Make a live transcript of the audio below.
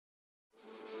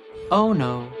Oh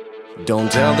no. Don't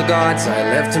tell the gods I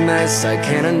left a mess. I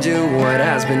can't undo what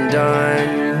has been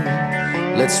done.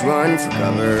 Let's run for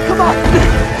cover. Come on!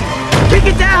 Take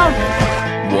it down!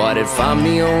 What if I'm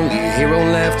the only hero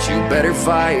left? You better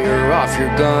fire off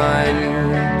your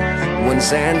gun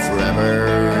once and forever.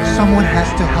 Someone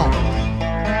has to help.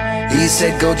 He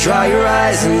said go dry your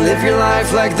eyes and live your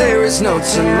life like there is no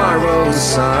tomorrow,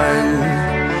 son.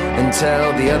 And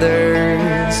tell the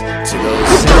others to go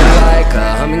sing like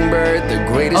a hummingbird, the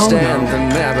greatest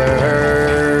anthem ever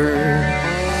heard.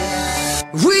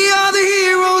 We are the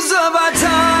heroes of our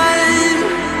time,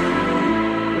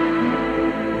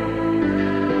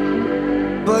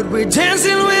 but we're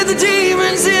dancing with the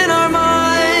demons in our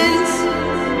minds.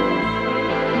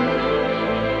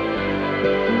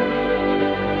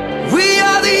 We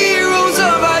are the heroes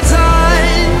of our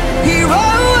time,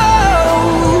 heroes.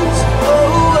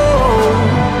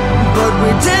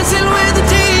 We're dancing with the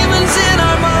demons in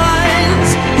our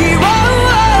minds. Heroes.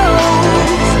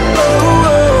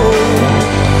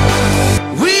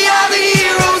 We are the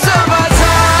heroes of our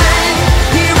time.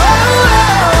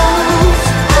 Heroes.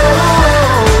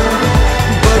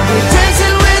 But we're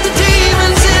dancing with the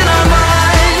demons in our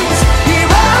minds.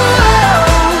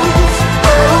 Heroes.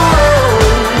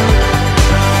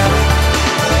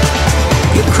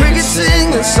 The crickets sing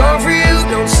a song for you.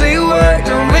 Don't say a word,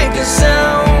 don't make a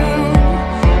sound.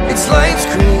 It's life's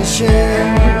creation.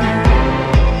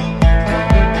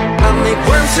 I make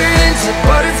worms turn into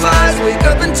butterflies, wake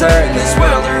up and turn this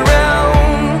world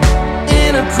around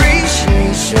in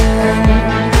appreciation.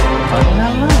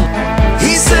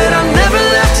 He said I've never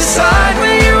left his side.